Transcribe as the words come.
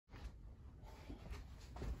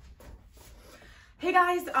Hey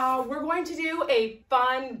guys, we're going to do a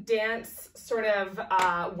fun dance sort of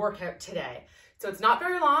workout today. So it's not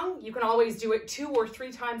very long. You can always do it 2 or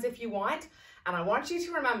 3 times if you want. And I want you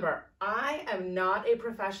to remember, I am not a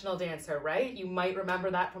professional dancer, right? You might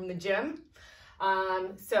remember that from the gym.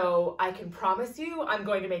 So I can promise you I'm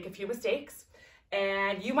going to make a few mistakes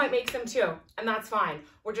and you might make some too, and that's fine.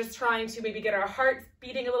 We're just trying to maybe get our hearts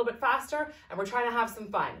beating a little bit faster and we're trying to have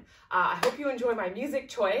some fun. I hope you enjoy my music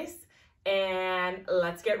choice. And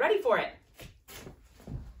let's get ready for it.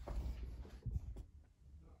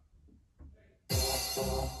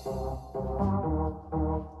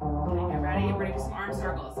 Okay, get ready. We're gonna do some arm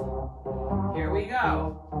circles. Here we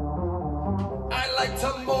go. I like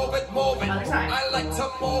to move it, move it. Other side. I like to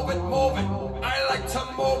move it, move it. I like to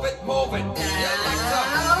move it, move it. You like to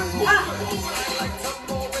move it. I like to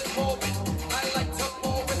move it, move it. I like to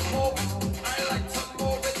move it, move it. I like to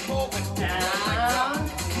move it, move it. Down,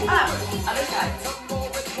 up. Other side.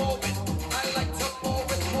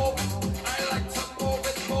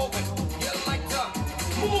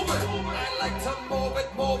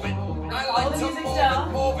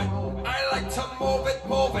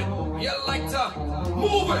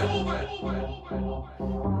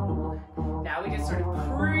 Now we just sort of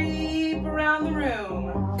creep around the room.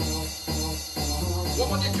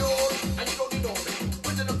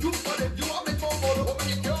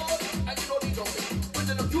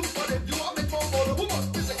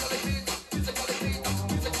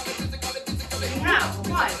 Now,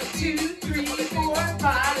 1, 2, 3, 4,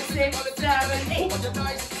 5, 6, 7, 8.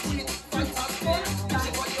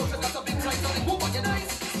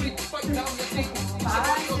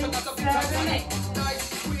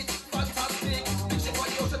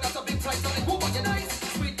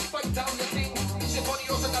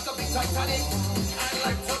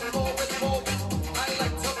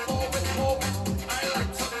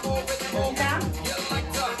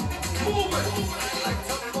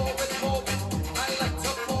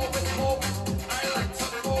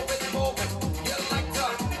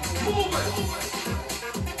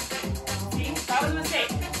 See, that was a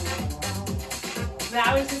mistake.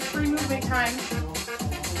 Now it's just free movement time.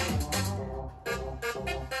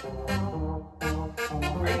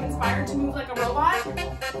 Are you inspired to move like a robot?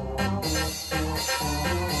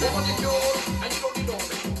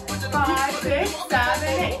 5, 6, 7,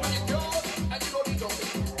 8.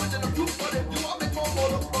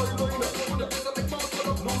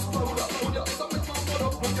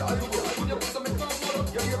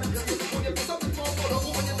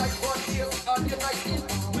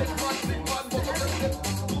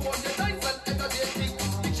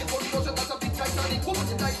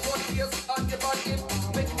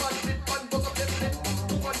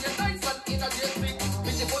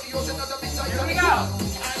 Here we go.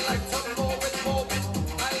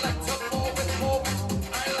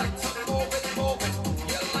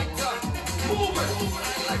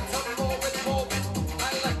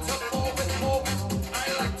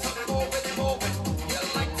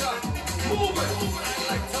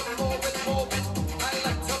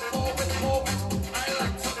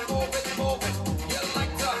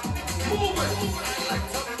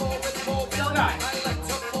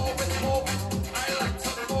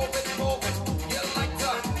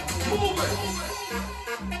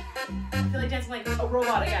 Like a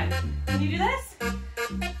robot again. Can you do this?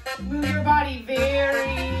 Move your body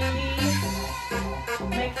very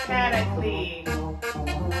mechanically.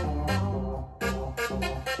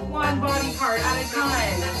 One body part at a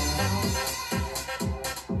time.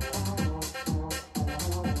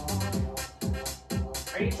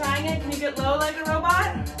 Are you trying it? Can you get low like a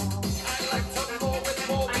robot?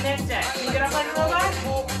 I missed it. Can you get up like a robot?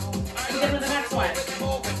 Let's get to the next one.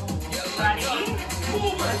 Ready?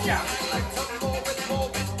 Let's go.